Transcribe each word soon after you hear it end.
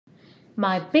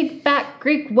My big fat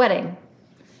Greek wedding.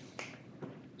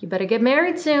 You better get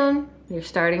married soon. You're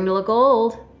starting to look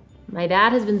old. My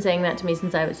dad has been saying that to me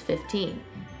since I was 15.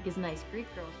 Because nice Greek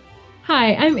girls.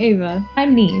 Hi, I'm Ava.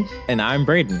 I'm Neve. And I'm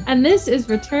Braden. And this is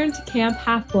Return to Camp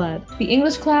Half-Blood, the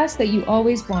English class that you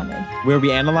always wanted. Where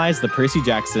we analyze the Percy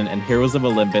Jackson and Heroes of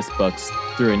Olympus books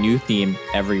through a new theme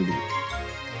every week.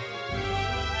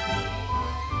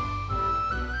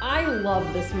 I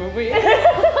love this movie.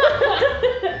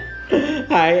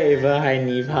 Hi, Ava. Hi,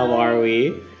 Neve. How are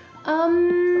we?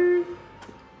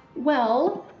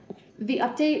 Well, the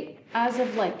update as of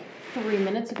 3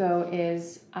 minutes ago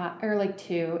is, or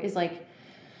 2, is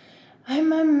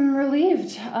I'm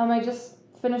relieved. I just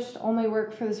finished all my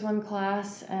work for this one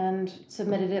class and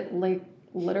submitted it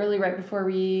literally right before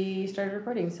we started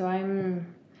recording. So I'm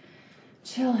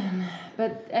chilling,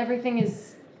 but everything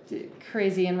is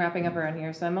crazy and wrapping up around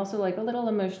here. So I'm also a little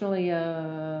emotionally,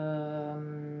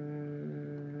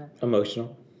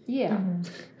 Emotional. yeah.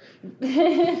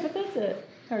 But that's it.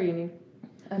 How are you, Neve?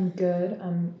 I'm good.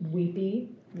 I'm weepy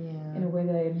in a way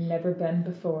that I've never been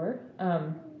before.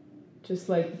 Just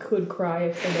could cry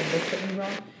if someone looked at me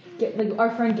wrong.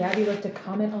 Our friend Gabby left a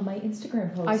comment on my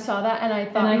Instagram post. I saw that and I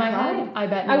thought in my head, I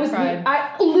bet you cried.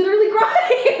 I literally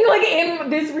crying in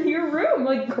this here room,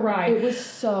 cried. It was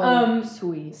so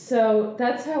sweet. So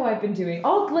that's how I've been doing.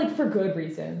 All for good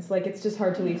reasons. It's just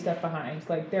hard to leave stuff behind.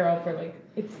 They're all for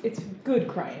it's good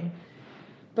crying,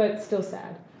 but still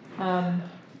sad.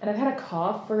 And I've had a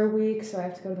cough for a week, so I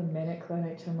have to go to the Minute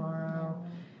Clinic tomorrow.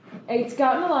 It's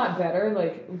gotten a lot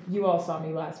better. You all saw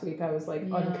me last week. I was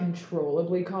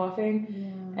uncontrollably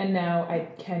coughing, and now I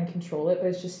can control it, but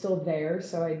it's just still there.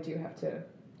 So I do have to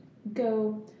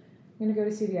go. I'm gonna go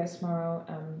to CVS tomorrow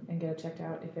and get it checked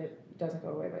out if it doesn't go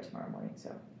away by tomorrow morning.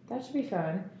 So that should be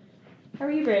fun. How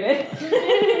are you,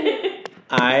 Brayden?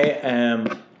 I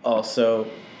am also.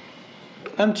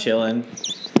 I'm chilling.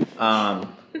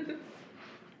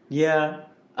 Yeah,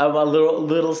 I'm a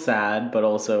little sad, but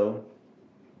also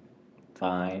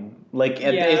fine.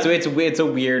 It's a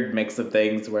weird mix of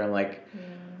things where I'm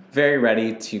very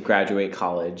ready to graduate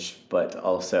college, but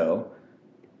also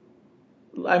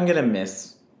I'm gonna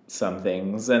miss some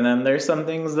things, and then there's some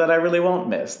things that I really won't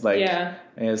miss. I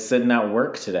was sitting at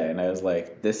work today, and I was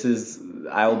like,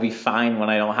 I'll be fine when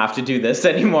I don't have to do this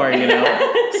anymore,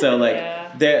 So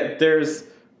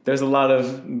There's a lot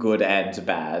of good and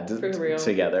bad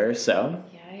together, so.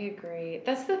 Yeah, I agree.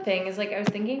 That's the thing, is I was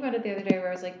thinking about it the other day where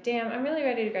I was damn, I'm really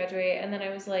ready to graduate. And then I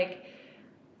was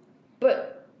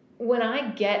but when I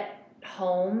get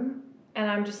home and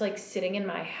I'm just sitting in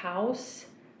my house,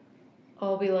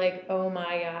 I'll be oh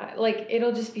my God.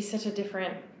 It'll just be such a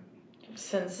different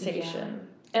sensation.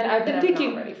 Yeah. And I've been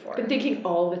thinking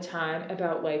all the time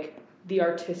about the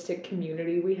artistic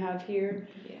community we have here.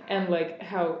 And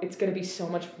how it's going to be so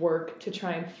much work to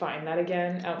try and find that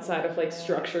again outside of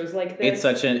structures like this. It's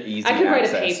such an easy I could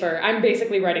access. write a paper. I'm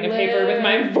basically writing a paper with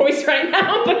my voice right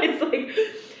now, but it's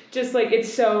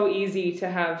it's so easy to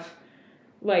have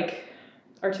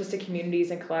artistic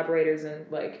communities and collaborators and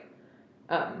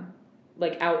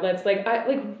outlets.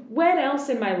 When else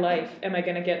in my life am I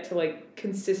going to get to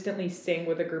consistently sing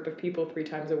with a group of people 3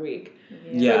 times a week?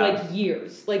 Yeah. For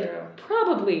years. True.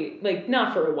 Probably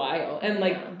not for a while. And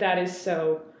that is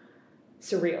so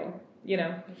surreal,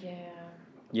 Yeah.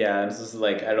 Yeah, it's just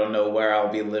I don't know where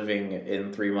I'll be living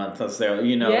in 3 months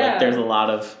necessarily. There's a lot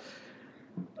of.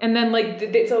 And then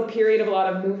it's a period of a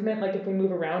lot of movement. If we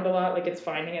move around a lot, it's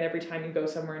finding it every time you go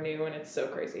somewhere new, and it's so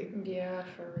crazy. Yeah,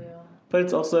 for real. But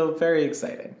it's also very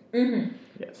exciting. Mm-hmm.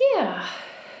 Yes. Yeah.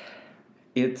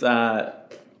 It's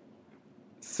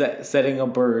setting a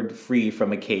bird free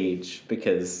from a cage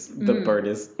because the bird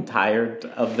is tired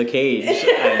of the cage,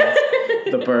 and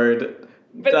the bird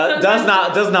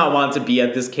does not want to be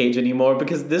at this cage anymore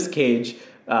because this cage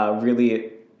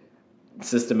really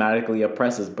systematically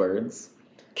oppresses birds.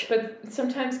 But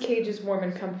sometimes cage is warm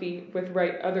and comfy with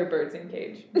other birds in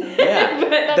cage.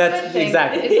 Yeah, that's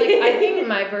exactly. It's I think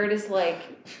my bird is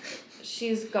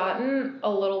she's gotten a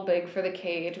little big for the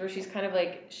cage, where she's kind of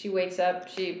she wakes up,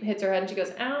 she hits her head, and she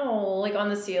goes, ow, on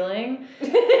the ceiling.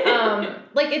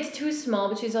 It's too small,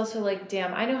 but she's also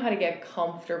damn, I know how to get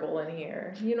comfortable in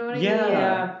here. You know what I mean?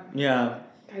 Yeah.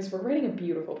 Guys, we're writing a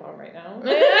beautiful poem right now.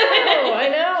 I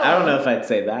know. I don't know if I'd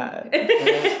say that.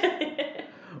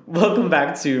 Welcome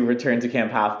back to Return to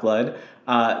Camp Half-Blood.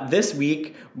 This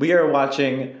week, we are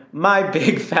watching My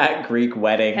Big Fat Greek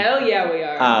Wedding. Hell yeah, we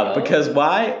are. Because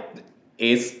why?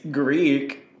 It's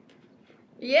Greek.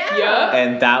 Yeah. Yeah.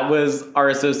 And that was our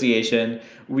association.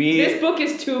 This book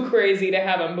is too crazy to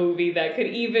have a movie that could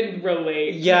even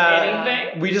relate to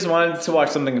anything. We just wanted to watch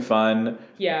something fun.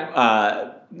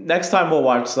 Yeah. Next time we'll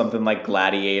watch something like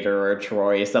Gladiator or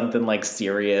Troy, something like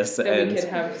serious. That we could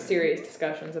have serious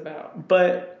discussions about.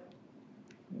 But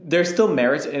there's still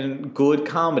merit in good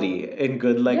comedy, in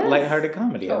good lighthearted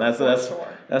comedy, and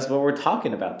that's what we're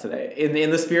talking about today.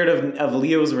 In the spirit of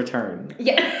Leo's return.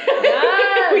 Yeah.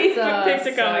 Yes, We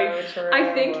picked a comedy. so true.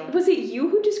 I think, was it you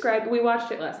who described, we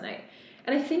watched it last night,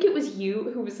 and I think it was you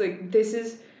who was like,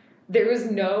 there was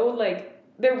no, like,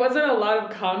 there wasn't a lot of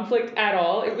conflict at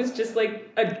all. It was just like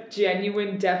a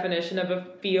genuine definition of a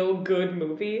feel-good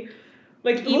movie.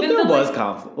 Like, even there was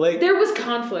conflict. Like, there was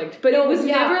conflict, but No, it was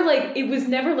yeah.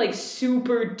 never like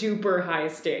super duper high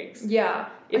stakes. Yeah.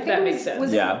 If that makes sense.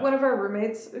 Was Yeah. it one of our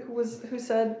roommates who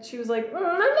said, she was like,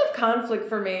 not enough conflict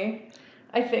for me,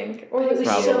 I think. Or It was was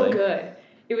so Probably. good.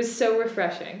 It was so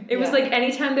refreshing. It was Yeah. like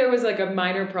anytime there was like a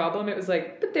minor problem, it was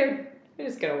like, but they're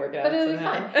just gonna work it out. But it'll be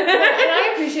somehow. fine. And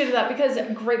I appreciated that because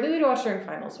great movie to watch during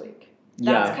finals week.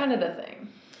 That's Yeah. kind of the thing.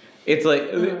 it's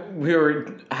like we were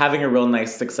having a real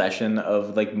nice succession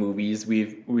of like movies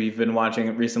we've been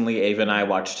watching recently. Ava and I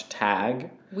watched Tag.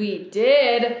 We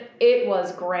did. It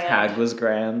was grand. Tag was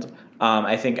grand.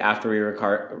 I think after we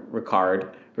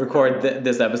record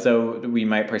this episode, we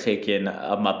might partake in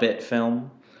a Muppet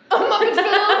film. A Muppet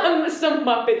film. Some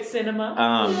Muppet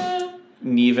cinema.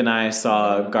 Neve and I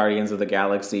saw Guardians of the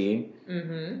Galaxy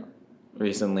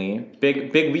recently.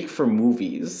 Big week for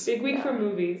movies. Big week for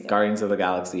movies. Guardians of the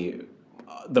Galaxy.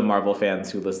 The Marvel fans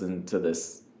who listen to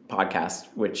this podcast,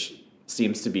 which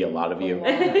seems to be a lot of you.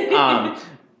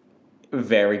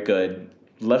 Very good.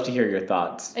 Love to hear your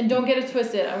thoughts. And don't get it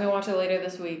twisted. I'm gonna watch it later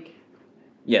this week.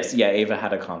 Yes, yeah, Ava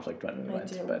had a conflict when we I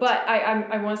went. do. But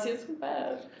I want to see it so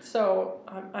bad. So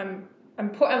I'm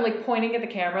like pointing at the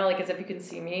camera like as if you can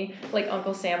see me, like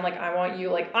Uncle Sam, like I want you,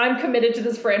 like I'm committed to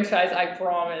this franchise, I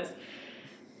promise.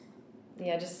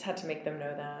 Yeah, just had to make them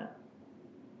know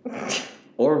that.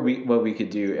 Or what we could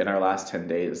do in our last 10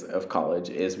 days of college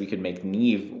is we could make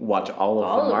Neve watch all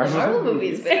of the Marvel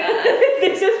movies.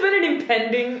 This has been an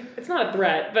impending, it's not a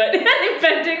threat, but an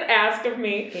impending ask of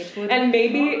me. And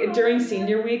maybe during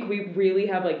senior week, we really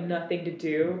have like nothing to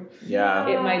do. Yeah.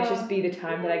 It might just be the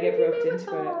time that I get roped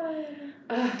into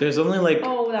it. There's only like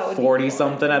that would be 40 fun.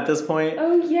 something at this point.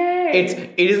 Oh, yay.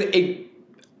 It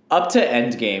up to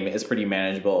Endgame is pretty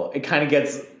manageable. It kind of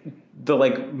gets the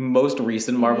like most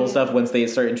recent Marvel stuff once they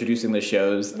start introducing the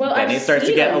shows. Well, then I've it starts to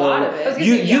seen get a a lot little. of it. I was gonna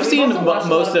say, You've we've seen also watched a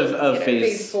most lot of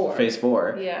Phase 4. Phase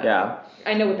 4. Yeah.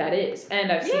 I know what that is.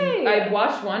 And I've seen, Yeah. I've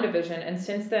watched WandaVision, and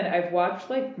since then I've watched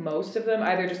like most of them,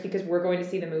 either just because we're going to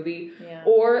see the movie, Yeah.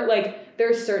 or like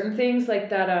there's certain things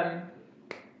like that,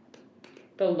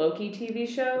 the Loki TV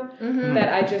show,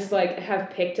 that I just like have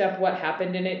picked up what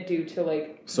happened in it due to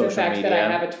like Social the fact that media.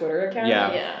 I have a Twitter account.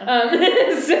 Yeah.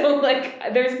 Yeah. So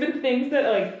like there's been things that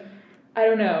like, I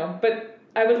don't know, but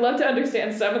I would love to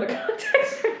understand some of the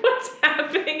context of what's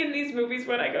happening in these movies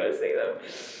when I go to see them.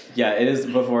 Yeah, it is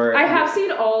before. I have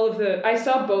seen I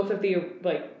saw both of the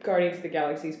like Guardians of the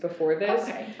Galaxies before this.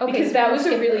 Okay, Because so that we'll was a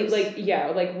skip really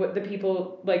those. like what the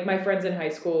people, like my friends in high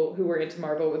school who were into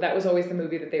Marvel, that was always the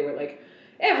movie that they were like,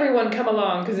 everyone come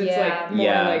along, because it's Yeah. like more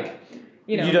Yeah. like,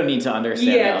 you know. You don't need to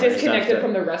understand. the Yeah, other disconnected stuff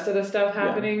from the rest of the stuff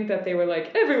happening, that they were like,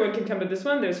 everyone can come to this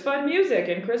one, there's fun music,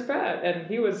 and Chris Pratt, and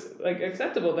he was like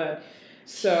acceptable then.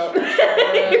 So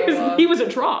he was a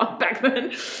draw back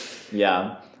then.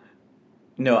 Yeah.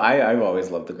 No, I've always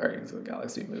loved the Guardians of the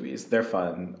Galaxy movies. They're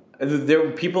fun.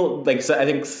 There people like, so I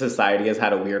think society has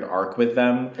had a weird arc with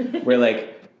them where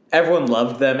like everyone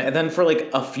loved them, and then for like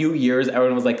a few years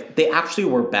everyone was like, they actually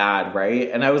were bad, right?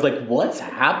 And I was like, what's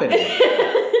happening?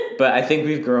 But I think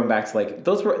we've grown back to like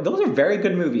those are very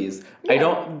good movies. Yeah.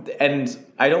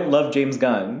 I don't love James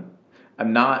Gunn.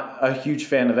 I'm not a huge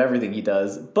fan of everything he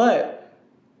does, but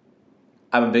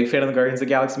I'm a big fan of the Guardians of the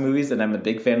Galaxy movies, and I'm a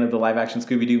big fan of the live-action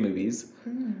Scooby-Doo movies.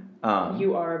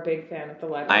 You are a big fan of the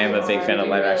live. I am a big fan of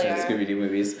live-action Scooby-Doo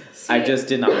movies. I just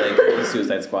did not like the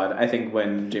Suicide Squad. I think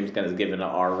when James Gunn is given an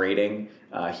R rating,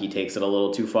 he takes it a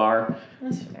little too far.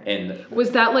 That's fair. And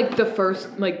was that like the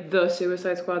first, like the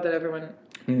Suicide Squad that everyone?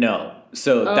 no,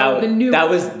 so the that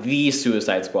was the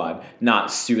Suicide Squad,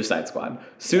 not Suicide Squad.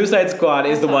 Suicide Squad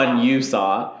is the one you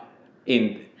saw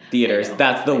in theaters.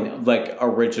 That's the like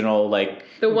original like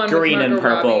The one with green and Margot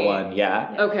purple Robbie. one.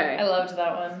 Yeah. Okay, I loved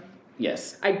that one.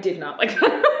 Yes. I did not like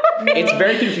that. It's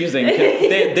very confusing because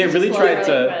they really Just tried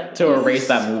like to erase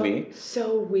that movie.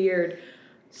 So weird.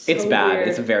 So It's bad. weird.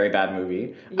 It's a very bad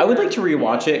movie. I would Yeah. like to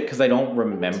rewatch it because I don't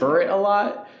remember it a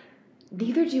lot.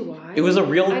 Neither do I. It was a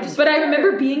real. But I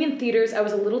remember being in theaters. I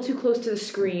was a little too close to the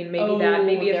screen. Maybe that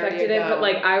maybe there affected you it. go. But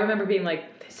like I remember being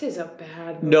like, "This is a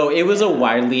bad movie." No, it was a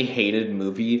widely hated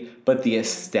movie, but the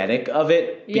aesthetic of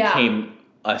it Yeah. became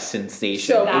a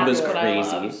sensation. So it was That's what I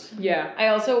crazy. loved. Yeah, I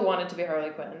also wanted to be Harley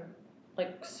Quinn,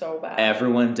 like so bad.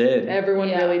 Everyone did. everyone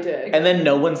Yeah. really did. And then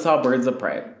no one saw Birds of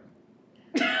Prey.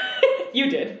 You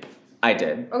did. I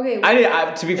did. Okay. I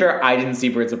did. To be fair, I didn't see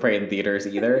Birds of Prey in theaters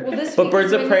either. Well, this but week Birds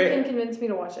is of when Prey, you can convince me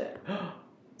to watch it.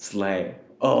 slay.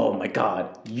 Oh my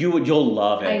god, you'll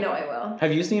love it. I know I will.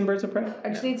 Have you seen Birds of Prey? I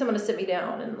just need someone to sit me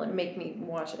down and like make me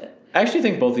watch it. I actually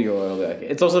think both of you will like it.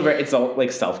 It's also it's all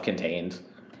like self-contained.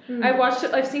 I've watched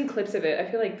it. I've seen clips of it. I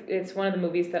feel like it's one of the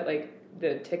movies that like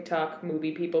the TikTok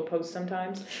movie people post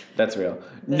sometimes. That's real.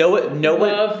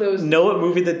 Love those. Know what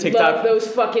movie the TikTok? Love those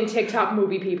fucking TikTok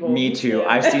movie people. Me too.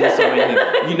 I've seen so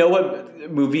many. You know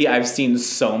what movie I've seen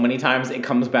so many times? It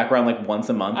comes back around like once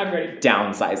a month. I'm ready.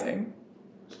 Downsizing.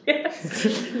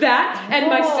 Yes. That and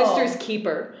My Oh. Sister's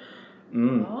Keeper.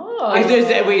 Oh. Wait,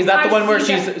 is that the I've one where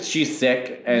seen she's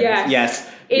sick? And Yes. yes.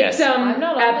 It's I'm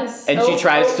not on this. And she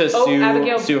tries to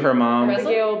Abigail sue her mom. Breslin?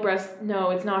 Abigail Breast. No,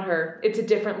 it's not her. It's a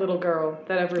different little girl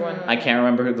that everyone. I can't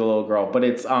remember who the little girl, but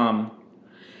it's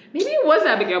Maybe it was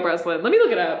Abigail Breslin. Let me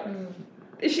look it up.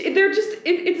 They're just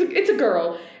it's a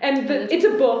girl, and it's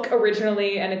a book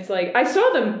originally, and it's like I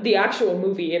saw the actual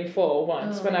movie in full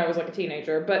once when I was like a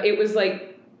teenager, but it was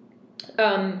like,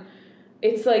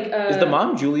 it's like is the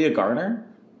mom Julia Garner?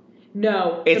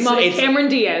 No, It's- the mom is it's- Cameron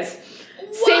Diaz.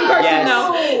 Same person Yes.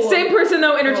 though. Same person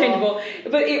though, interchangeable.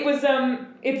 But it was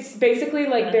it's basically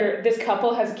like this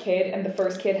couple has a kid, and the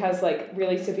first kid has like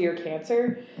really severe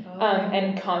cancer,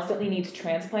 and constantly needs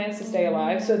transplants to stay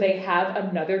alive. So they have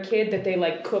another kid that they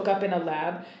like cook up in a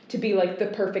lab to be like the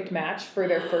perfect match for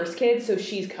their first kid. So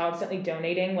she's constantly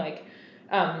donating like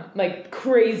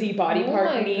crazy body Oh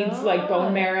part my needs, God. like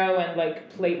bone marrow and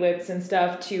like platelets and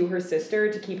stuff to her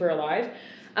sister to keep her alive.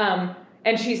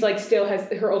 And she's like still has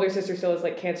her older sister still has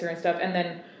like cancer and stuff, and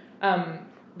then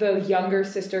the younger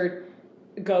sister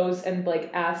goes and like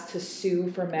asks to sue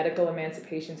for medical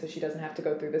emancipation so she doesn't have to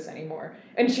go through this anymore.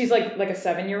 And she's like a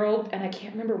 7-year-old, and I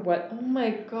can't remember what Oh my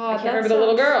god. I can't remember the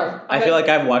little girl. I feel like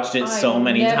I've watched it so I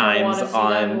many never times wanna see that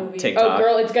on movie. TikTok. Oh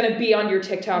girl, it's gonna be on your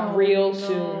TikTok Oh, real no.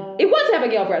 soon. It was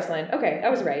Abigail Breslin. Okay, I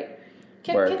was right.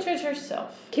 Word. Kittredge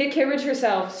herself. Kit Kittredge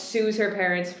herself sues her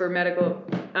parents for medical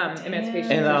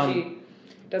emancipation, And, so she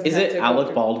doesn't Is have it to go Alec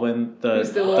through- Baldwin,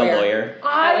 Who's the the lawyer? lawyer?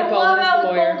 I Alec love Baldwin's the Alec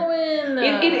lawyer. Baldwin.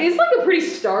 It is like a pretty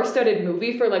star-studded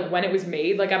movie for like when it was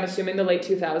made. Like I'm assuming the late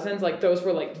 2000s, like those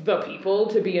were like the people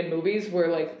to be in movies. Where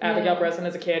like Abigail Yeah. Breslin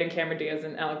as a kid and Cameron Diaz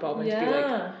and Alec Baldwin to be like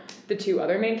Yeah. the two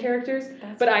other main characters.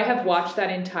 That's But I have nice. watched that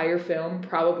entire film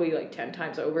probably like 10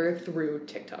 times over through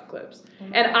TikTok clips, Oh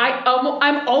and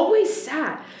I'm always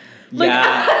sad. Like,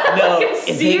 Yeah, no, I can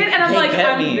see it, and I'm they like, get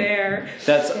I'm me. there.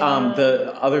 That's Yeah.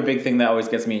 the other big thing that always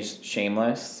gets me is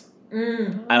Shameless.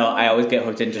 Mm. I always get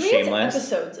hooked into To me, it's Shameless.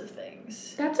 episodes of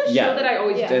things. That's a Yeah. show that I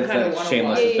always Yeah. kind It's of the want to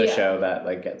Shameless watch. is the Yeah. show that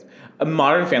like gets. A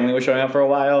Modern Family was showing up for a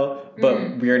while,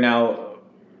 but we are now.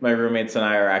 My roommates and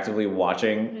I are actively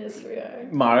watching Yes, we are.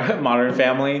 Modern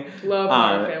Family. Love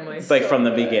Modern Family. It's like So from the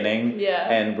good. beginning. Yeah.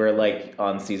 And we're like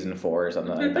on season 4 or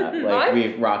something like that. Like I-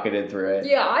 we've rocketed through it.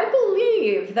 Yeah, I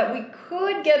believe that we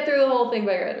could get through the whole thing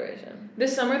by graduation.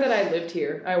 This summer that I lived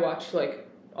here, I watched like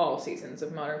all seasons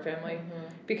of Modern Family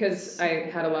because I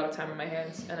had a lot of time on my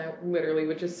hands, and I literally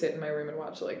would just sit in my room and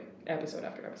watch like episode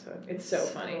after episode. It's so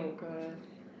funny. Good.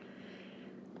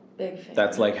 Big fan.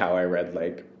 That's like how I read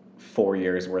like 4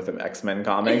 years worth of X-Men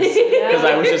comics. Yeah. Because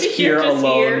I was just here You're just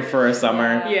alone here. for a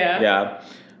summer. Yeah.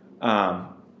 Yeah.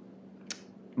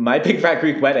 My Big Fat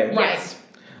Greek Wedding. Right. Yes.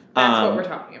 That's what we're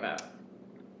talking about.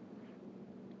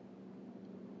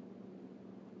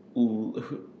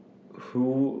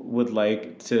 Who would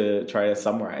like to try to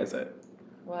summarize it?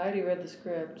 Well, I already read the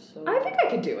script, so. I think I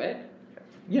could do it.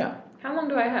 Yeah. How long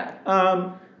do I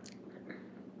have?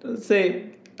 Let's say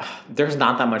there's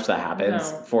not that much that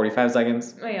happens. No. 45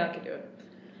 seconds. Oh yeah, I could do it.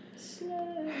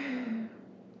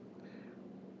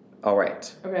 All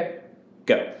right. Okay.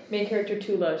 Go. Main character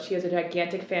Tula, she has a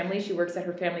gigantic family. She works at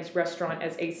her family's restaurant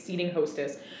as a seating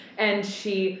hostess. And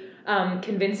she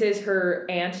convinces her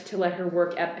aunt to let her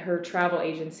work at her travel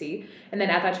agency. And then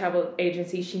at that travel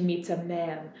agency, she meets a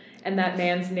man. And that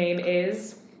man's name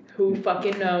is... Who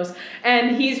fucking knows?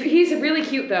 And he's really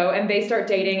cute, though. And they start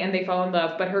dating and they fall in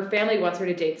love. But her family wants her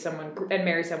to date someone and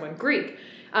marry someone Greek.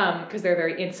 Because they're a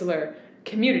very insular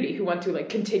community who want to, like,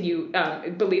 continue...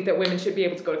 believe that women should be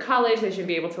able to go to college. They should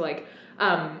be able to, like...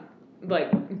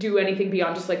 like do anything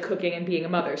beyond just like cooking and being a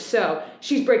mother. So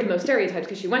she's breaking those stereotypes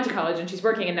because she went to college and she's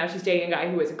working and now she's dating a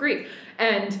guy who isn't Greek.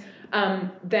 And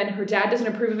then her dad doesn't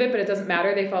approve of it, but it doesn't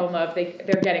matter. They fall in love.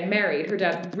 They're getting married. Her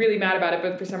dad's really mad about it,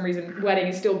 but for some reason, wedding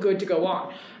is still good to go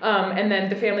on. And then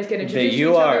the families get introduced to each other.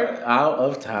 You are out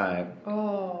of time.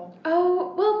 Oh,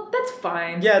 well, that's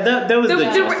fine. Yeah, that was the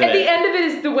gist of at it. the end of it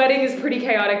is the wedding is pretty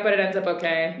chaotic, but it ends up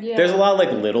okay. Yeah. There's a lot of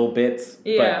like little bits.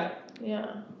 Yeah.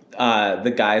 Yeah.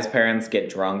 The guy's parents get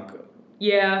drunk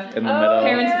Yeah. in the middle.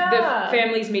 Parents, yeah. the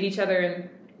families meet each other, and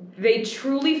they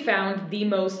truly found the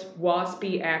most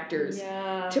waspy actors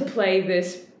to play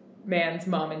this man's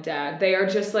mom and dad. They are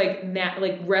just like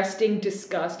resting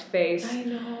disgust face. I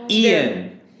know.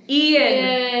 Ian.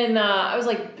 Ian. I was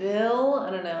like, Bill? I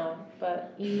don't know.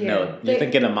 But Ian. No, you're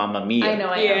thinking of Mamma Mia. I know,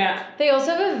 I Yeah. am. They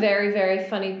also have a very, very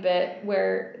funny bit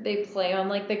where they play on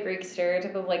like the Greek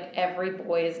stereotype of like every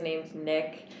boy is named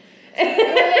Nick. And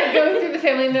they're like going through the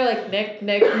family and they're like Nick,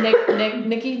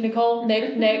 Nikki, Nicole,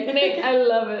 Nick. I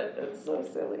love it. It's so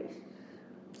silly.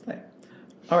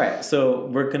 All right, so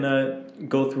we're gonna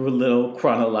go through a little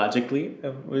chronologically,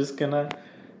 and we're just gonna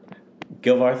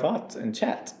give our thoughts and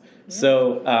chat. Yeah.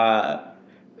 So,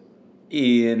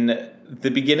 in the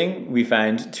beginning, we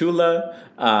find Tula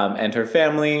and her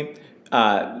family.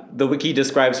 The wiki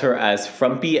describes her as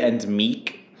frumpy and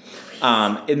meek.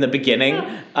 In the beginning,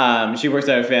 she works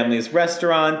at her family's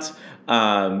restaurant,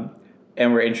 and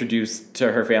we're introduced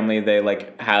to her family. They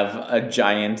like have a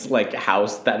giant like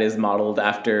house that is modeled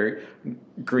after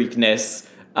Greekness,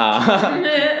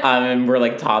 and we're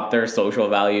like taught their social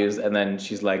values. And then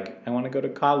she's like, "I want to go to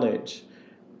college,"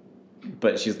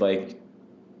 but she's like,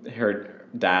 her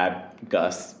dad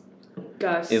Gus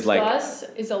is like, Gus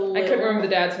is a little. I couldn't remember the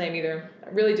dad's name either. I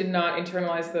really did not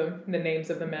internalize the names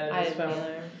of the men in this film.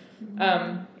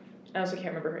 I also can't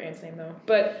remember her aunt's name though.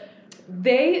 But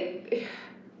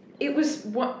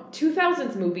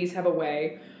 2000s movies have a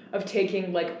way of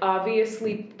taking like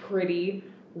obviously pretty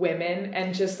women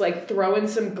and just like throwing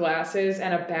some glasses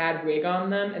and a bad wig on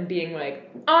them and being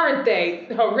like, aren't they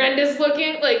horrendous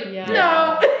looking? Like,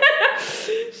 no,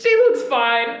 she looks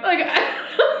fine. Like,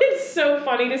 it's so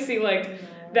funny to see like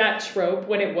that trope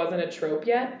when it wasn't a trope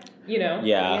yet, you know?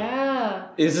 Yeah.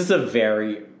 This is a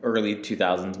very early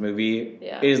 2000s movie.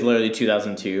 Yeah. It is literally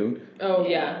 2002. Oh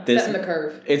yeah, setting the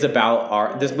curve. It's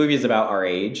about this movie is about our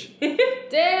age.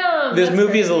 Damn. This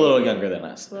movie is a little younger than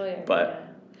us. Well, yeah, but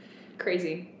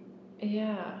crazy.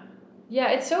 Yeah. Yeah,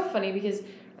 it's so funny because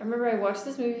I remember I watched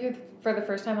this movie for the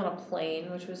first time on a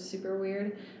plane, which was super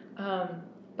weird.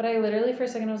 But I literally for a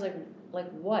second I was like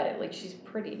what? Like she's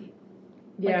pretty.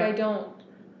 Yeah. Like I don't.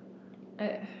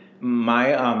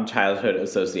 My childhood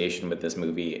association with this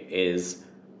movie is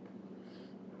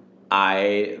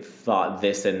I thought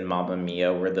this and Mamma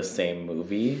Mia were the same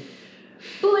movie.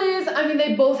 Please, I mean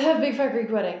they both have big fat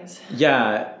Greek weddings.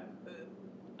 Yeah,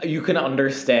 you can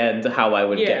understand how I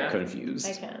would get confused.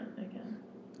 I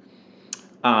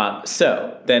can.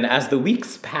 So then as the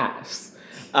weeks pass,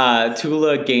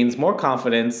 Tula gains more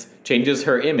confidence, changes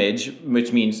her image,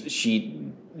 which means she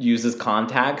uses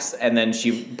contacts and then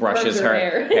she brushes her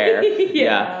hair.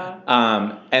 Yeah.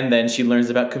 And then she learns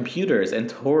about computers and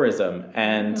tourism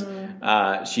and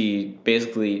she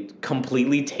basically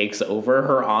completely takes over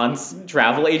her aunt's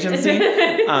travel agency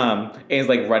and is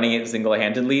like running it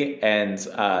single-handedly, and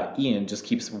Ian just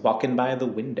keeps walking by the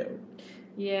window.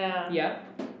 Yeah.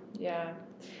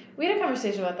 We had a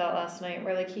conversation about that last night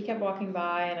where like he kept walking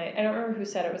by and I don't remember who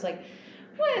said it. It was like,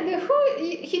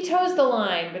 he toes the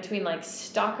line between like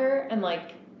stalker and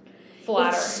like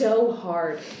flatterer. It's so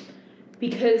hard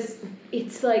because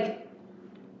it's like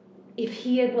if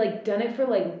he had like done it for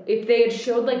like if they had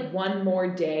showed like one more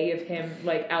day of him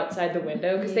like outside the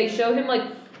window, because they show him like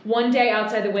one day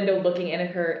outside the window looking in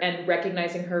at her and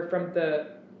recognizing her from the,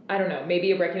 I don't know,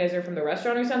 maybe recognizing her from the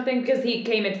restaurant or something, because he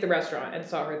came into the restaurant and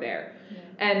saw her there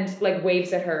and like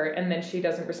waves at her and then she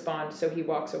doesn't respond, so he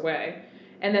walks away.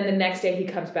 And then the next day he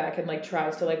comes back and like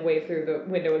tries to like wave through the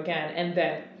window again, and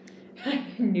then I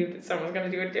knew that someone was going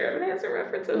to do a Dear Evan Hansen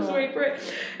reference. I was waiting for it.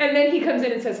 And then he comes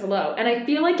in and says hello. And I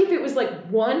feel like if it was like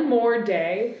one more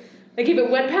day, like if it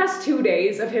went past 2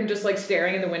 days of him just like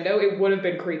staring in the window, it would have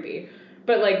been creepy.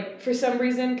 But like for some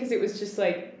reason, because it was just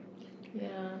like,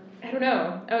 I don't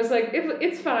know. I was like,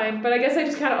 it's fine. But I guess I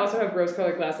just kind of also have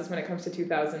rose-colored glasses when it comes to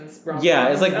 2000s rom-coms. Yeah,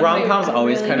 it's like rom-coms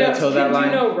always really kind of toe that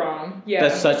line. No wrong. Yeah.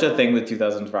 That's such a thing with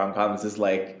 2000s rom-coms is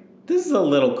like, this is a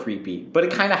little creepy, but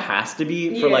it kind of has to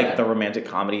be for like the romantic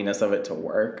comediness of it to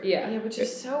work. Yeah, which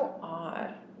is so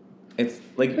odd. It's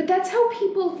like, but that's how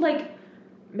people like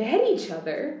met each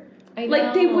other. I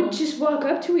Like, they would know. just walk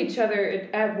up to each other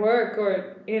at work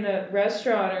or in a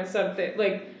restaurant or something.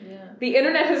 Like, Yeah. the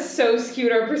internet has so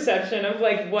skewed our perception of,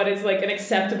 like, what is, like, an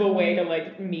acceptable way to,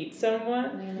 like, meet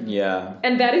someone. Yeah.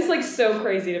 And that is, like, so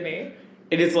crazy to me.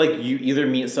 It is like you either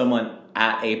meet someone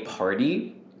at a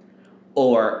party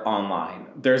or online.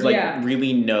 There's like Yeah.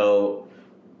 really no,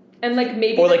 And, like,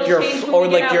 maybe or like that'll your change when or we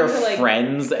get like out your into, like,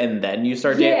 friends and then you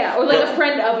start dating. yeah, or, like, But- a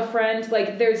friend of a friend.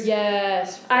 Like, there's...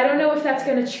 Yes. I don't know if that's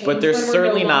going to change But there's when we're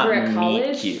certainly no not longer at meet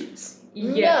college. cutes.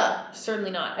 Yeah. No,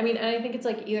 certainly not. I mean, and I think it's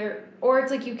like either, or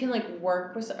it's like you can like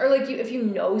work with, or like if you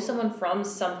know someone from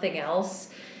something else,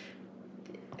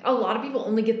 a lot of people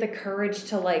only get the courage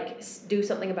to like do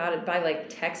something about it by like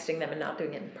texting them and not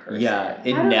doing it in person. Yeah,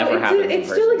 it I don't never know. happens. It in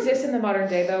still person. exists in the modern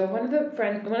day, though. One of the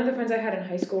friends I had in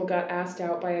high school got asked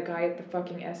out by a guy at the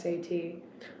fucking SAT.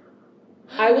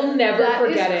 I will never That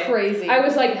forget is it. crazy. I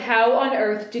was like, how on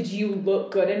earth did you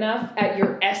look good enough at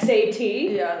your SAT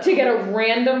Yeah, to get a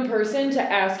random person to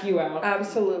ask you out?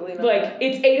 Absolutely not. Like,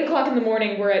 it's 8:00 in the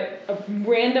morning, we're at a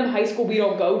random high school we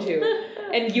don't go to,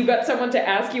 and you got someone to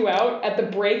ask you out at the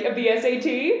break of the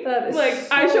SAT? That is Like,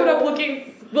 I showed up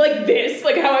looking like this,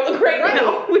 like how I look right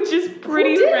now, which is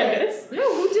pretty Who did horrendous. it?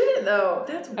 No, who did it though?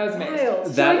 That's I was amazed. wild.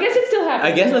 So That- I guess it still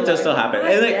happens. I guess in that real does still life. happen.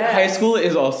 I And like high guess. school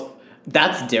is also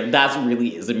that's different. That's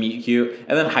really is a meet cute.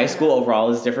 And then high school overall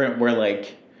is different, where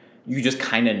like you just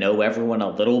kind of know everyone a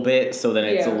little bit, so then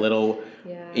it's a Yeah. little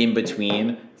Yeah. in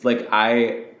between. It's like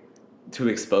to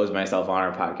expose myself on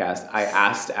our podcast, I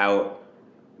asked out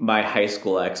my high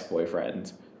school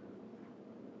ex-boyfriend,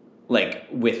 like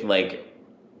with like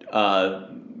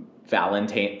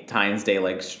Valentine's Day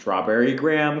like strawberry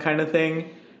graham kind of thing.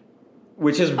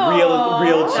 Which is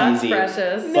real That's cheesy.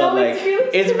 precious. But No, like it's really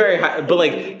it's very high, sweet. but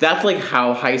like that's like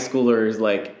how high schoolers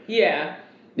like Yeah.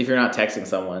 if you're not texting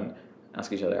someone,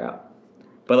 ask each other out.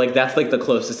 But like that's like the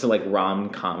closest to like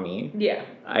rom-com-y Yeah.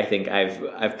 I think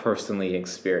I've personally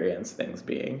experienced things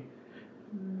being.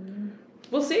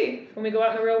 We'll see when we go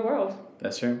out in the real world.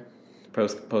 That's true.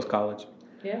 Post college.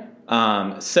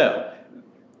 Yeah. So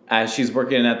as she's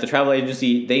working at the travel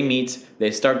agency, they meet, they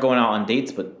start going out on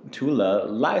dates, but Tula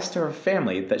lies to her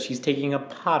family that she's taking a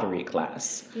pottery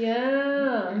class.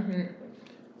 Yeah.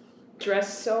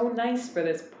 Dressed so nice for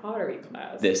this pottery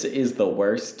class. This is the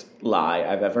worst lie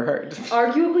I've ever heard.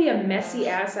 Arguably a messy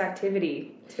ass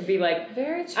activity to be like,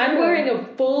 Very true. I'm wearing a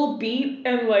full beat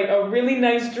and like a really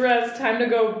nice dress. Time to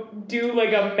go do like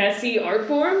a messy art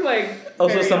form. Like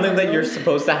Also, very something that unreal. you're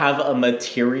supposed to have a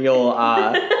material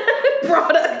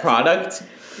product.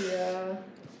 Yeah.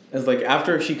 It's like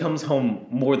after she comes home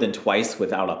more than twice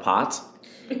without a pot.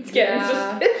 It's getting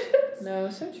Yeah. suspicious. No,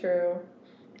 so true.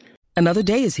 Another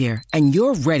day is here, and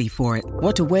you're ready for it.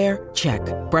 What to wear? Check.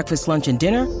 Breakfast, lunch, and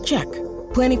dinner? Check.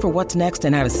 Planning for what's next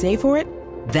and how to save for it?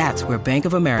 That's where Bank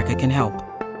of America can help.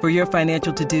 For your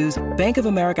financial to-dos, Bank of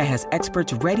America has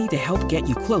experts ready to help get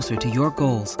you closer to your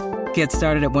goals. Get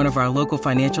started at one of our local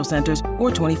financial centers or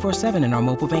 24/7 in our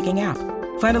mobile banking app.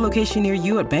 Find a location near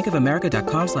you at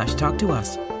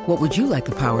bankofamerica.com/talktous. What would you like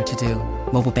the power to do?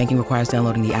 Mobile banking requires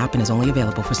downloading the app and is only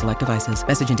available for select devices.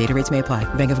 Message and data rates may apply.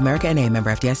 Bank of America N.A., member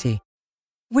FDIC.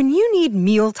 When you need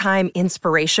mealtime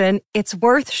inspiration, it's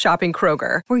worth shopping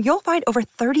Kroger, where you'll find over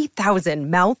 30,000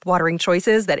 mouthwatering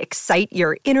choices that excite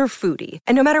your inner foodie.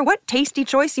 And no matter what tasty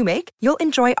choice you make, you'll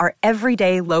enjoy our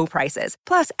everyday low prices,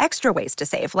 plus extra ways to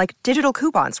save, like digital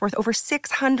coupons worth over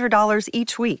 $600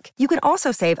 each week. You can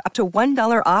also save up to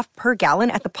 $1 off per gallon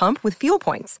at the pump with fuel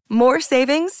points. More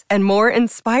savings and more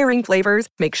inspiring flavors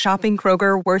make shopping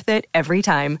Kroger worth it every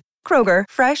time. Kroger,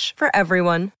 fresh for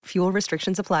everyone. Fuel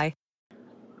restrictions apply.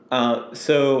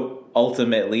 So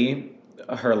ultimately,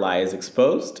 her lie is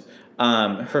exposed.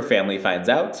 Her family finds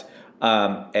out.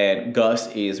 And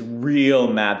Gus is real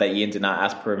mad that Ian did not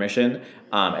ask permission.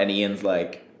 And Ian's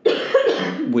like,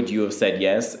 would you have said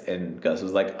yes? And Gus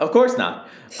was like, of course not.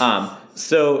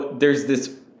 So there's this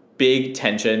big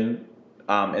tension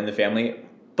in the family.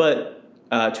 But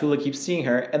Tula keeps seeing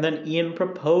her. And then Ian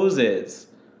proposes.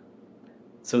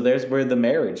 So there's where the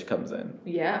marriage comes in.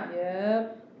 Yeah.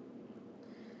 Yep.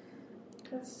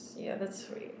 That's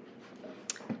sweet.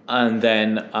 And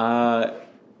then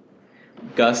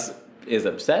Gus is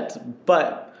upset,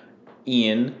 but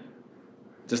Ian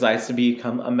decides to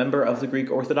become a member of the Greek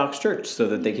Orthodox Church so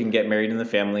that they can get married in the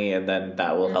family, and then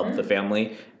that will help the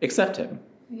family accept him.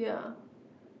 Yeah.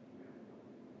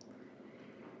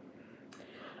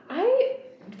 I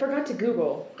forgot to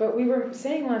Google, but we were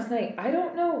saying last night, I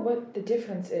don't know what the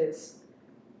difference is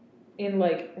in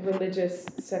like religious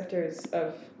sectors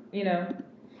of, you know.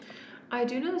 I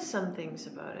do know some things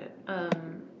about it.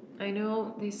 I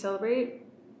know they celebrate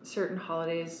certain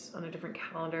holidays on a different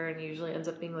calendar, and usually ends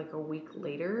up being like a week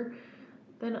later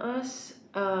than us.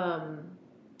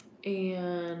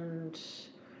 And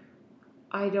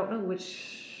I don't know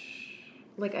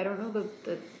I don't know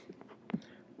the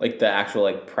like the actual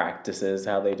like practices,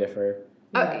 how they differ.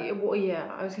 I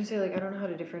was gonna say, like, I don't know how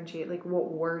to differentiate, like,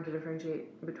 what word to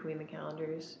differentiate between the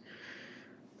calendars,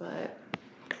 but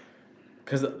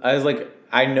because I was like,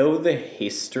 I know the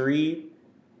history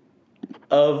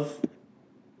of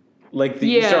like the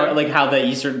Eastern, like how the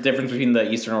Eastern difference between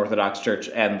the Eastern Orthodox Church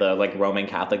and the like Roman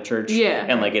Catholic Church,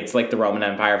 and like it's like the Roman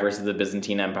Empire versus the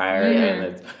Byzantine Empire,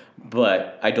 and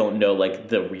but I don't know like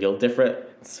the real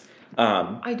difference.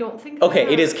 I don't think.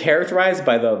 Okay, it is characterized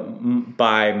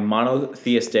by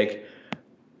monotheistic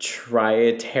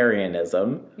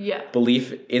Trinitarianism,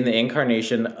 belief in the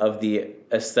incarnation of the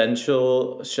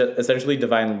essentially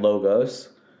divine Logos,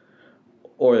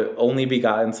 or only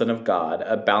begotten Son of God,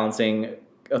 a balancing.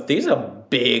 Oh, these are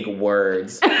big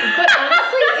words. But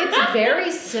honestly, it's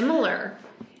very similar.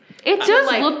 It does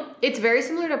look. It's very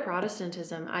similar to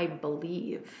Protestantism, I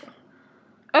believe.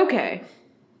 Okay.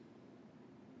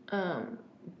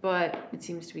 But it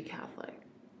seems to be Catholic.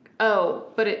 Oh,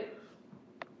 but it.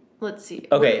 Let's see.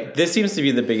 Okay, this seems to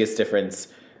be the biggest difference,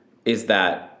 is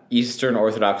that Eastern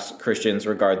Orthodox Christians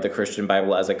regard the Christian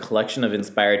Bible as a collection of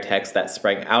inspired texts that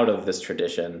sprang out of this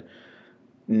tradition,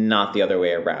 not the other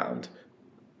way around.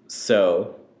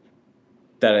 So,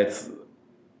 that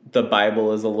the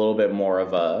Bible is a little bit more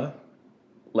of a,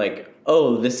 like,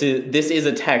 oh, this is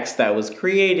a text that was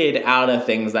created out of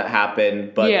things that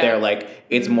happened, but they're like,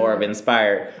 it's more of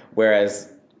inspired,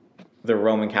 whereas the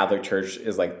Roman Catholic Church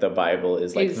is like, the Bible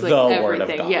is like the Word of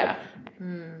God. Yeah.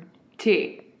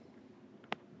 T.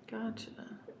 Gotcha.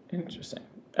 Interesting.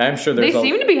 I'm sure they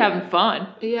seem to be having fun.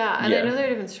 Yeah, and I know there are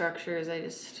different structures. I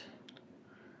just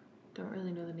don't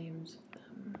really know the names of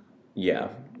them. Yeah.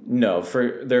 No,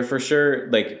 they're for sure,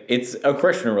 like, it's a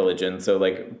Christian religion, so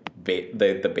like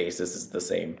the basis is the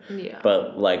same. Yeah.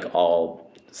 But like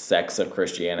all sects of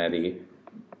Christianity,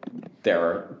 there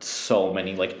are so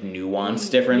many like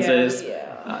nuanced differences.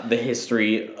 The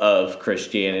history of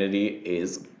Christianity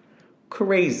is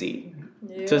crazy,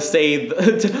 to say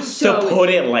to put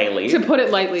it lightly. To put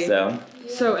it lightly.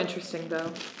 So interesting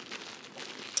though.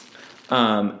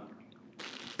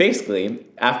 Basically,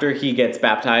 after he gets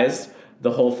baptized,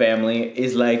 the whole family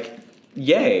is like,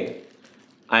 "Yay!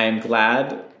 I am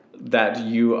glad that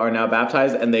you are now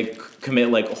baptized," and they commit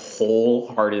like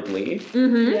wholeheartedly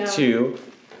to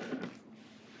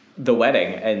the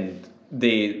wedding, and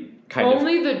they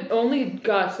only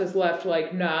Gus is left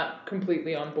like not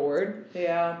completely on board.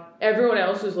 Yeah. Everyone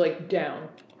else is like down.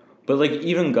 But like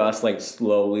even Gus like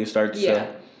slowly starts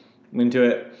to into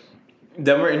it.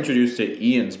 Then we're introduced to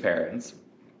Ian's parents.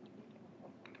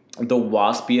 The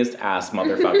waspiest ass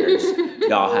motherfuckers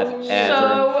y'all have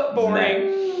ever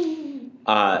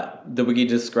met. The wiki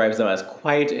describes them as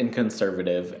quiet and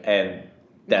conservative, and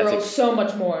that's so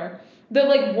much more.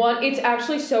 It's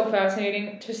actually so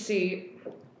fascinating to see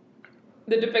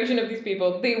the depiction of these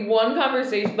people. The one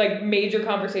conversation, like major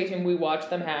conversation we watch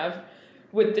them have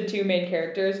with the two main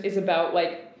characters is about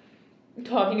like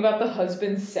talking about the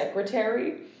husband's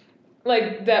secretary.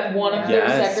 Like that one of their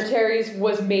secretaries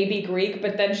was maybe Greek,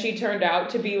 but then she turned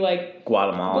out to be like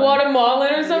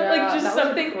Guatemalan or something. Yeah, like just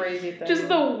something crazy thing. Just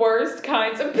the worst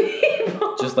kinds of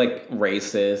people. Just like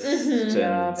racist.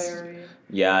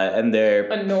 Very. And they're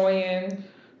annoying.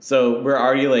 So we're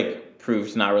already like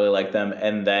proved to not really like them,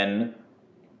 and then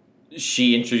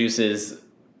she introduces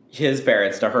his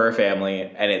parents to her family,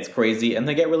 and it's crazy, and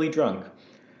they get really drunk.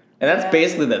 And that's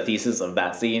basically the thesis of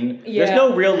that scene. Yeah. There's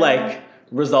no real like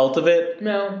result of it.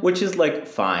 No. Which is like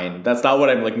fine. That's not what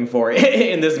I'm looking for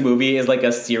in this movie, is like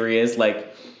a serious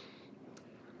like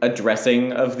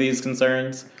addressing of these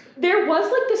concerns. There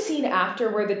was like the scene after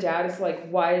where the dad is like,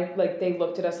 why like they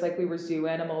looked at us like we were zoo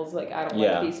animals, like I don't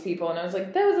like these people, and I was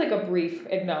like, that was like a brief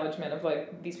acknowledgement of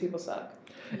like these people suck.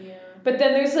 Yeah. But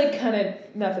then there's like kind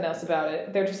of nothing else about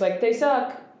it. They're just like, they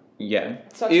suck. Yeah.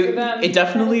 Sucks for them. It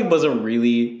definitely was a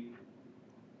really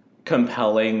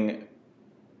compelling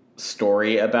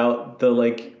story about the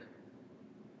like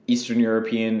Eastern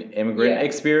European immigrant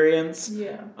experience.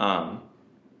 Yeah.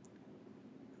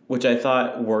 Which I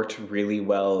thought worked really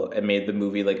well and made the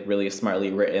movie like really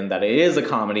smartly written, that it is a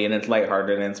comedy and it's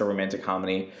lighthearted and it's a romantic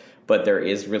comedy, but there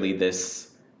is really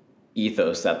this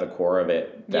ethos at the core of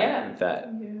it that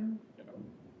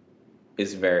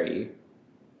is very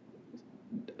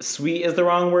sweet is the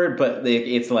wrong word, but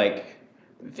it's like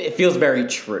it feels very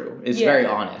true. It's very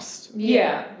honest.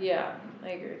 Yeah, I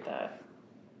agree with that.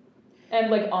 And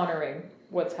like honoring.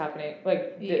 what's happening,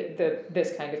 like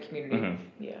this kind of community. Mm-hmm.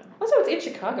 Yeah. Also, it's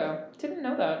in Chicago. Didn't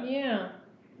know that. Yeah.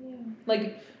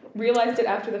 Like, realized it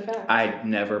after the fact. I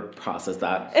never processed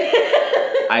that.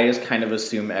 I just kind of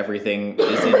assume everything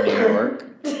is in New York.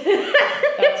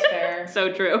 That's fair.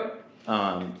 So true.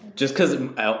 Just because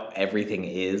everything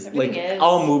is. Everything like, is.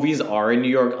 all movies are in New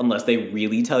York unless they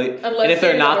really tell you. Unless and if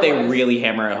they're they not, they otherwise. really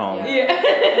hammer it home. Yeah. Yeah.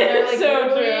 And they're like, So "You're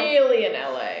true. really in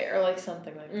LA or like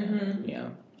something like that. Mm-hmm. Yeah.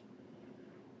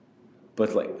 But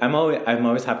it's like, I'm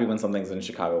always happy when something's in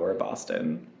Chicago or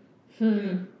Boston.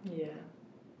 Yeah.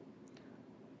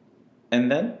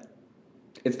 And then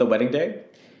it's the wedding day.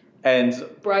 And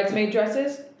Bridesmaid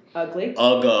dresses, ugly.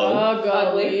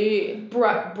 Ugly.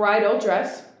 Bridal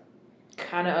dress,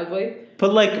 kind of ugly.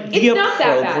 but like the It's not that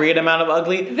bad. appropriate amount of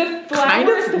ugly. The Kind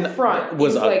flower of at the front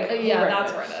was is ugly. like Yeah, horrendous.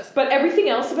 that's horrendous. But everything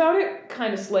else about it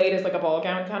kind of slayed as like a ball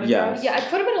gown kind of Yeah. dress. Yeah, it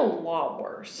could have been a lot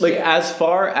worse. Like, as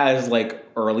far as like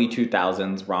early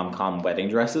 2000s rom-com wedding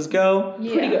dresses go,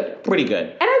 Pretty good. pretty good.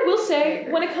 And I will say,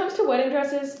 when it comes to wedding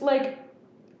dresses, like,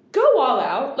 go all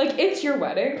out. Like, it's your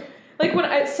wedding. Like, when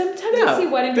sometimes Yeah, I see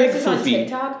wedding big dresses on foofy.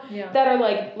 TikTok Yeah. that are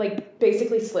like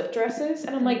basically slip dresses,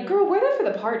 and I'm like, girl, wear that for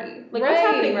the party. Like, what's Right,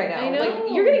 happening right now? I know.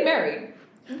 Like, you're getting married.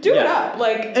 Do it Yeah. up.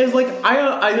 Like, And it's like,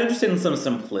 I understand some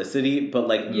simplicity, but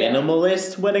like Yeah.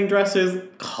 minimalist wedding dresses,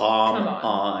 come Come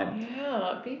on.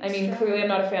 Yeah, be I mean, strong. clearly I'm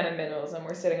not a fan of minimalism.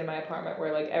 We're sitting in my apartment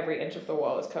where like every inch of the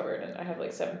wall is covered, and I have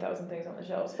like 7,000 things on the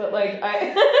shelves. But like,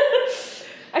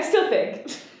 I still think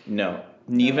No.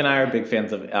 Neve and I are big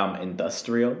fans of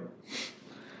industrial.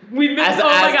 we missed. As, oh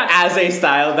my god. as a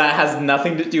style that has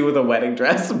nothing to do with a wedding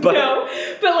dress, but No,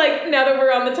 but like now that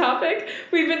we're on the topic,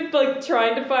 we've been like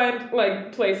trying to find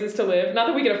like places to live. Not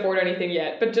that we can afford anything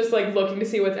yet, but just like looking to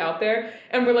see what's out there.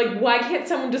 And we're like, why can't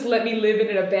someone just let me live in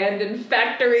an abandoned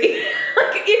factory?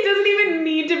 Like, it doesn't even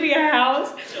need to be a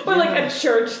house or like a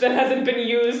church that hasn't been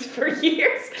used for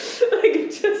years.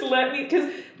 Like, just let me,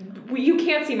 because you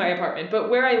can't see my apartment, but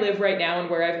where I live right now and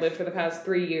where I've lived for the past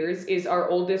 3 years is our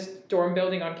oldest dorm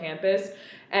building on campus,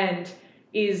 and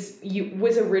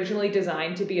was originally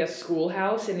designed to be a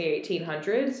schoolhouse in the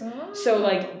 1800s. So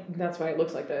like that's why it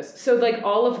looks like this. So like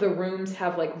all of the rooms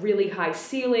have like really high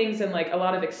ceilings and like a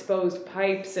lot of exposed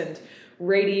pipes and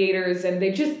radiators, and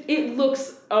it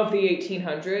looks of the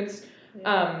 1800s.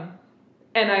 And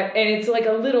it's like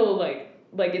a little like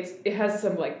it has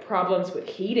some like problems with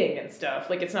heating and stuff.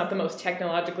 Like, it's not the most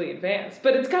technologically advanced,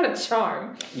 but it's got a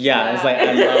charm. yeah, it's like,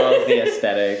 I love the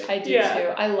aesthetic. I do Yeah. too.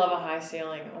 I love a high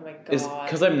ceiling. Oh my god. Is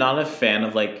because I'm not a fan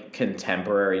of like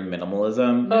contemporary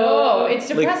minimalism. No, it's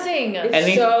depressing. It's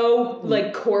Any- so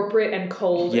like corporate and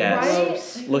cold Yes. and Right?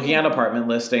 gross. Looking at apartment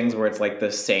listings where it's like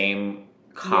the same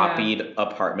copied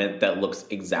apartment that looks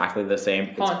exactly the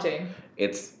same. Haunting.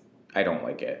 It's I don't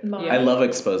like it. Mine- I love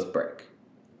exposed brick.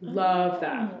 Love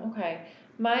that. Oh, okay.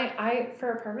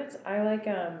 For apartments, I like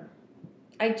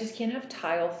I just can't have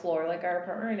tile floor like our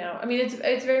apartment right now. I mean,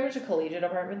 it's very much a collegiate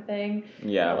apartment thing.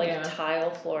 Yeah. But like Yeah.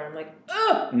 tile floor, I'm like,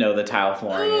 ugh! No, the tile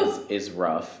flooring is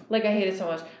rough. Like, I hate it so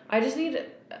much. I just need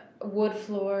wood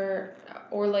floor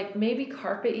or like maybe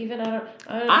carpet even. I don't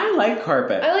I like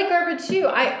carpet. I like carpet too.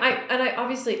 I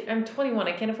obviously I'm 21.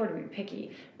 I can't afford to be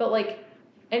picky, but like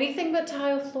anything but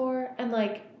tile floor, and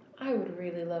like I would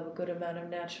really love a good amount of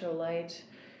natural light,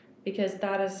 because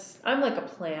I'm like a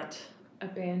plant.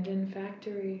 Abandoned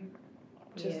factory.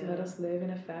 Just Yeah. let us live in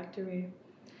a factory.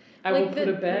 I like will put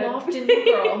a bed. loft in New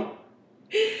Girl.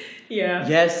 Yeah.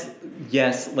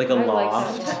 Yes, like a I like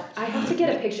loft. that loft. I have to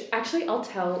get a picture. Actually, I'll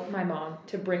tell my mom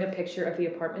to bring a picture of the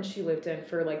apartment she lived in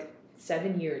for like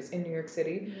 7 years in New York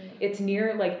City. It's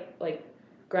near like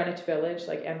Greenwich Village,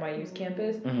 like NYU's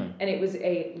campus, Mhm. and it was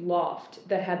a loft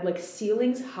that had like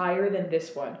ceilings higher than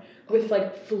this one, with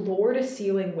like floor to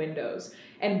ceiling windows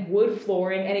and wood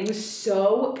flooring, and it was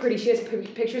so pretty. She has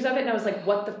pictures of it, and I was like,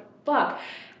 what the fuck?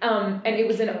 And it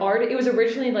was it was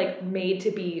originally like made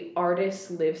to be artists'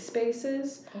 live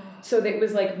spaces. So that it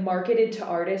was like marketed to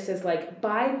artists as like,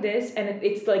 buy this, and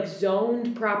it's like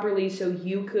zoned properly so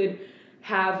you could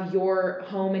have your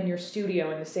home and your studio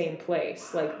in the same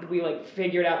place. Like, we like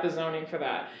figured out the zoning for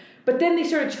that. But then they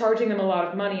started charging them a lot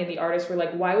of money, and the artists were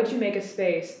like, why would you make a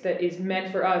space that is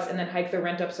meant for us and then hike the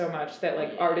rent up so much that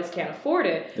like artists can't afford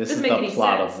it? This Doesn't is make the any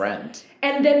plot sense. of Rent.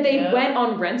 And then they Yeah. went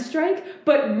on rent strike,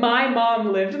 but my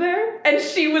mom lived there, and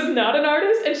she was not an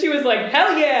artist, and she was like,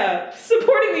 hell yeah,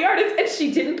 supporting the artists, and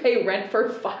she didn't pay rent for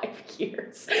 5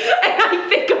 years. And I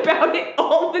think about it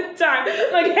all the time.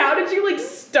 Like, how did you, like,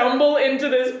 stumble into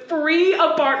this free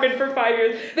apartment for 5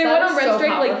 years? They That went is on rent so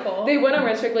strike,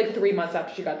 powerful. like, 3 months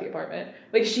after she got the apartment.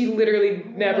 Like, she literally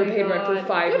never my paid rent for God.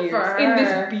 5 Good years for in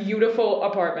her. this beautiful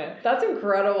apartment. That's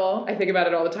incredible. I think about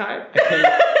it all the time.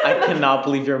 I cannot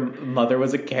believe your mother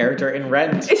was a character in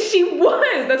Rent. She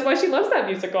was. That's why she loves that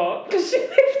musical. Because she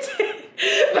lived it.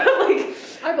 But, like...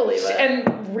 I believe it.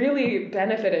 And really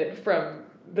benefited from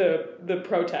the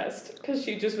protest. Because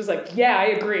she just was like, yeah, I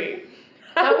agree.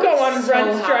 I'll That go would on so rent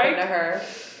happen strike. to her.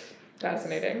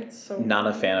 Fascinating. So Not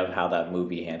a fan of how that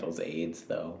movie handles AIDS,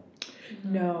 though.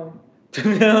 No.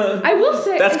 I I will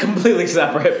say... that's completely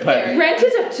separate, but Fair. Rent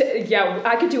is yeah,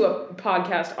 I could do a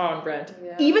podcast on Rent.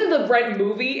 Yeah. Even the Rent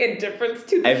movie in difference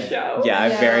to the show. I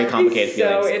have very Yeah. complicated It's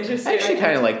so feelings. interesting. I actually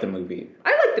kind of like the movie. I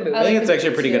like the movie. I think like it's the actually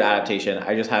a movie pretty good too. adaptation.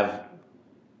 I just have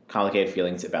complicated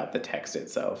feelings about the text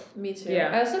itself. Me too.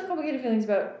 Yeah. I also have complicated feelings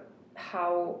about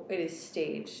how it is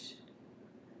staged.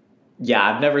 Yeah,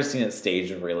 I've never seen it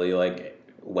staged really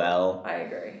well. I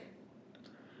agree.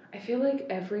 I feel like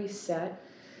every set...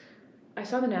 I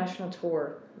saw the national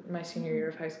tour my senior year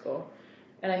of high school,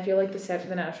 and I feel like the set for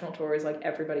the national tour is like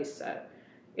everybody's set.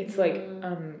 It's like,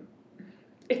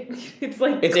 it's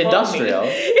like It's Call Me. industrial.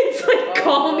 It's like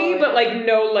Call Me, yeah. but like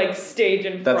no like stage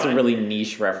in That's front. a really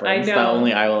niche reference I know, that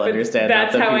only I will but understand.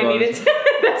 That's not the how I people- needed to.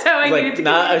 That's how I It's needed like to.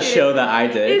 not a communicate. show that I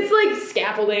did. It's like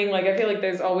scaffolding. Like I feel like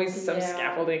there's always some Yeah.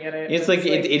 scaffolding in it. It's like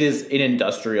it is an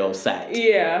industrial set.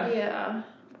 Yeah. Yeah.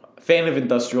 Fan of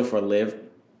industrial for live,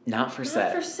 not for Not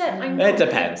set. for set. I know. It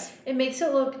depends. It makes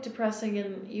it look depressing,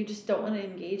 and you just don't want to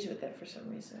engage with it for some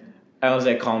reason. I would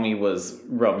say Call Me was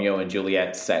Romeo and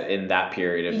Juliet set in that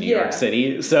period of New Yeah. York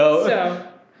City. So, So,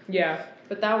 yeah.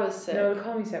 But that was sick. No, the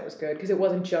Call Me set was good because it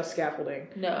wasn't just scaffolding.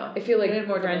 No. I feel like It had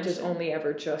more Rent is dimension. only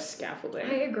ever just scaffolding.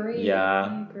 I agree. Yeah.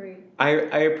 I agree.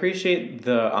 I appreciate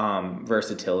the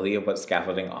versatility of what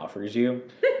scaffolding offers you,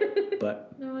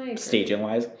 but No, I agree. staging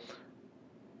wise.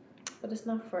 But it's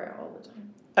not for all the time.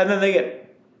 And then they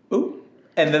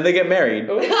get married.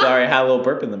 Ooh. Sorry, I had a little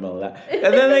burp in the middle of that.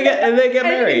 And then they get I didn't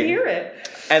married. hear it.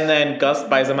 And then Gus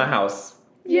buys him a house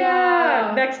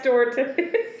Yeah, next door to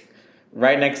his.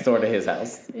 right next door to his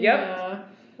house. Yep. Yeah.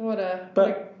 What a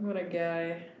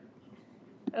guy.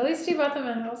 At least he bought them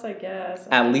a house, I guess.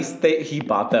 At least he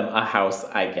bought them a house,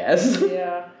 I guess.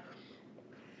 Yeah.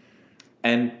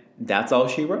 And that's all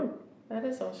she wrote. That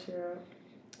is all she wrote.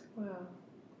 Wow.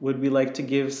 Would we like to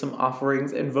give some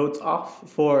offerings and votes off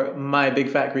for My Big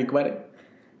Fat Greek Wedding?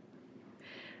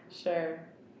 Sure.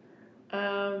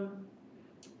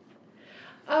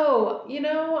 Oh,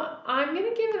 I'm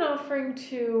gonna give an offering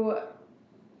to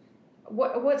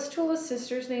what's Tula's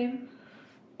sister's name?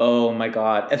 Oh my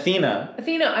god. Athena.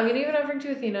 Athena. I'm gonna give an offering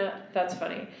to Athena. That's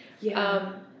funny.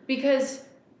 Because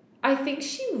I think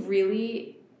she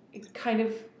really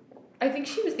I think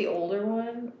she was the older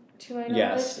one to my knowledge.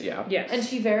 Yes, yeah. Yes. And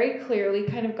she very clearly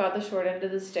kind of got the short end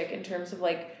of the stick in terms of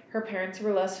her parents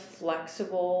were less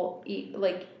flexible,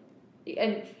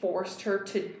 and forced her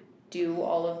to do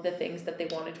all of the things that they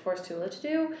wanted to force Tula to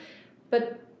do.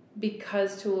 But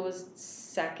because Tula was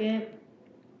second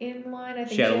in line, I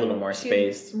think She had a little more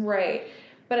space. Right.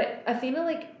 But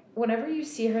Athena, whenever you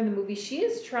see her in the movie, she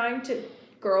is trying to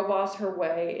girl boss her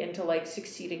way into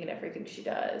succeeding in everything she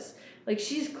does.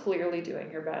 She's clearly doing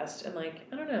her best, and I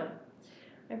don't know,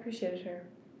 I appreciated her.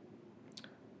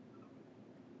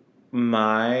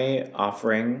 My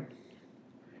offering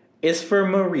is for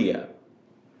Maria,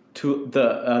 to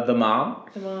the mom,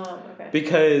 The mom, okay.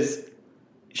 because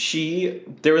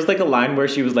there was a line where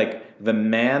she was like, the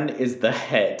man is the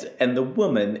head and the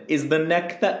woman is the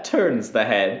neck that turns the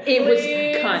head. It was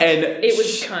Please. cunt. And It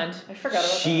was cunt. I forgot about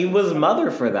She that. was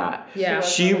mother for that. Yeah.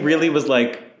 She really was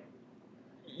like,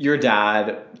 your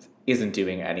dad isn't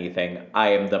doing anything. I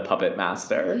am the puppet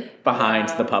master behind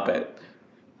Yeah. the puppet.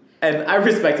 And I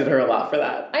respected her a lot for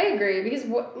that. I agree, because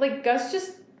Gus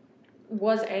just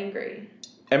was angry.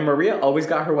 And Maria always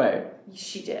got her way.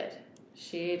 She did.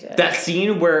 That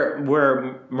scene where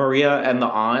Maria and the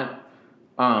aunt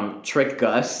trick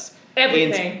Gus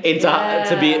Everything. into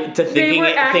thinking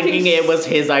acting thinking it was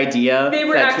his idea. They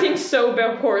were that- acting so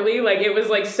poorly. It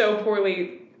was so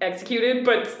poorly executed,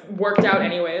 but worked out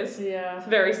anyways. Yeah.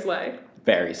 Very slay.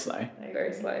 Very slay.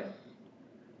 Very slay.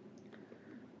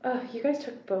 You guys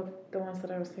took both the ones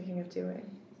that I was thinking of doing.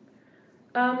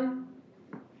 I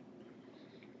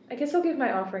guess I'll give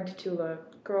my offering to Tula.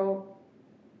 Girl,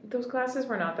 those glasses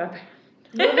were not that bad.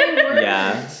 No, they weren't.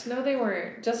 Yeah. No, they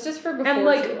weren't. Justice for before. And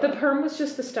Tula. the perm was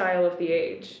just the style of the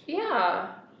age. Yeah.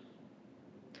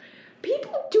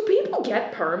 Do people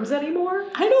get perms anymore?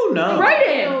 I don't know. Write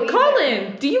I don't in. know Call either.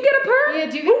 in. Do you get a perm? Yeah,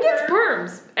 do you Who get a gets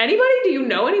perms? Anybody? Do you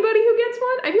know anybody who gets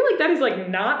one? I feel like that is like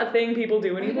not a thing people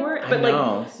do anymore. I But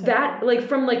know. like that, like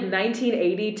from like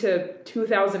 1980 to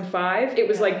 2005, it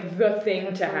was like the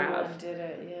thing to Everyone have. did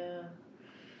it, yeah.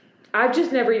 I've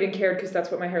just never even cared because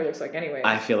that's what my hair looks like anyway.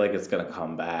 I feel like it's gonna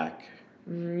come back.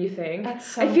 You think?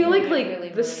 That's I feel like something I like really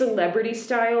the believe. celebrity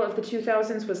style of the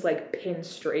 2000s was like pin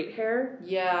straight hair.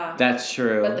 Yeah. That's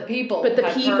true. But the people. But the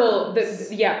had people,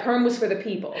 perms. yeah, perm was for the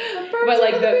people. perms But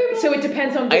like for the the, people. so it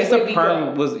depends on I which guess way the we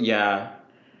perm go. was, yeah.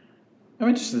 I'm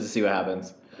interested to see what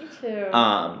happens. Me too.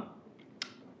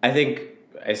 I think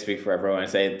I speak for everyone when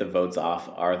I say the votes off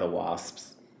are the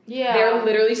wasps. yeah. They're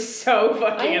literally so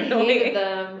fucking I annoying. hated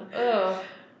them. Ugh.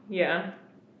 Yeah.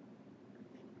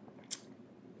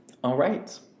 All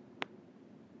right.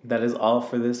 That is all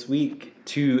for this week.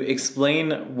 To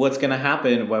explain what's gonna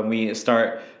happen when we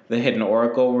start the Hidden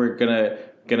Oracle, we're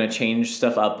gonna change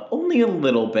stuff up only a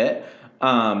little bit. We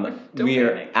are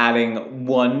panic. adding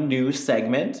one new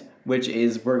segment, which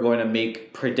is we're going to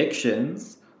make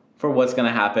predictions for what's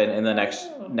gonna happen in the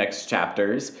next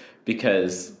chapters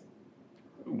because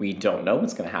we don't know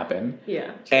what's gonna happen.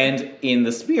 Yeah. And in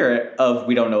the spirit of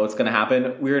we don't know what's going to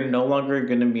happen, we're no longer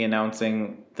going to be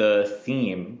announcing the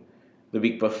theme the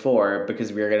week before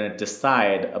because we are going to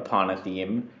decide upon a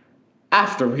theme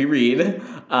after we read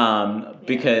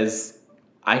because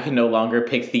I can no longer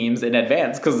pick themes in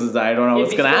advance because I don't know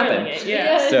what's going to happen.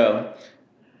 Yeah. So,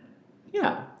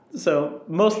 yeah. So,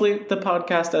 mostly the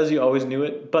podcast as you always knew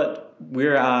it, but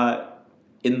we're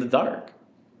in the dark,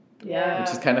 Yeah. which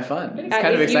is kind of fun. It's And kind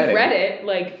of if exciting. you've read it,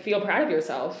 like, feel proud of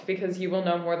yourself because you will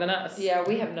know more than us. Yeah,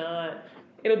 we have not.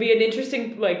 It'll be an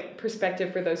interesting, like,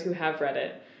 perspective for those who have read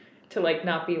it to, like,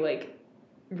 not be, like,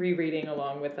 rereading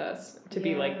along with us, to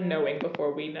be, like, Yeah. knowing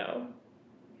before we know.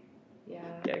 Yeah.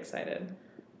 Get excited.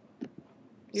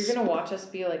 You're gonna watch us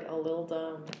be like a little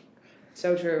dumb.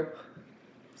 So true.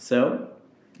 So,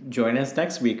 join us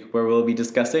next week where we'll be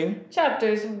discussing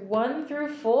Chapters 1 through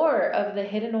 4 of the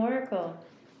Hidden Oracle.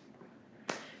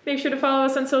 Make sure to follow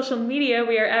us on social media.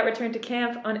 We are at Return to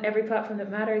Camp on every platform that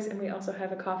matters, and we also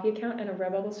have a coffee account and a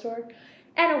Redbubble store,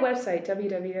 and a website,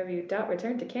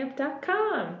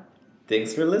 www.returntocamp.com.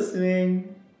 Thanks for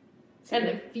listening. And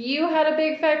if you had a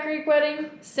big fat Greek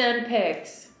wedding, send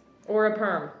pics. Or a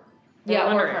perm. Yeah, or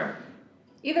underwear. perm.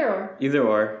 Either or. Either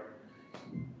or.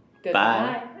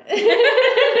 Goodbye.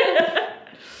 Bye.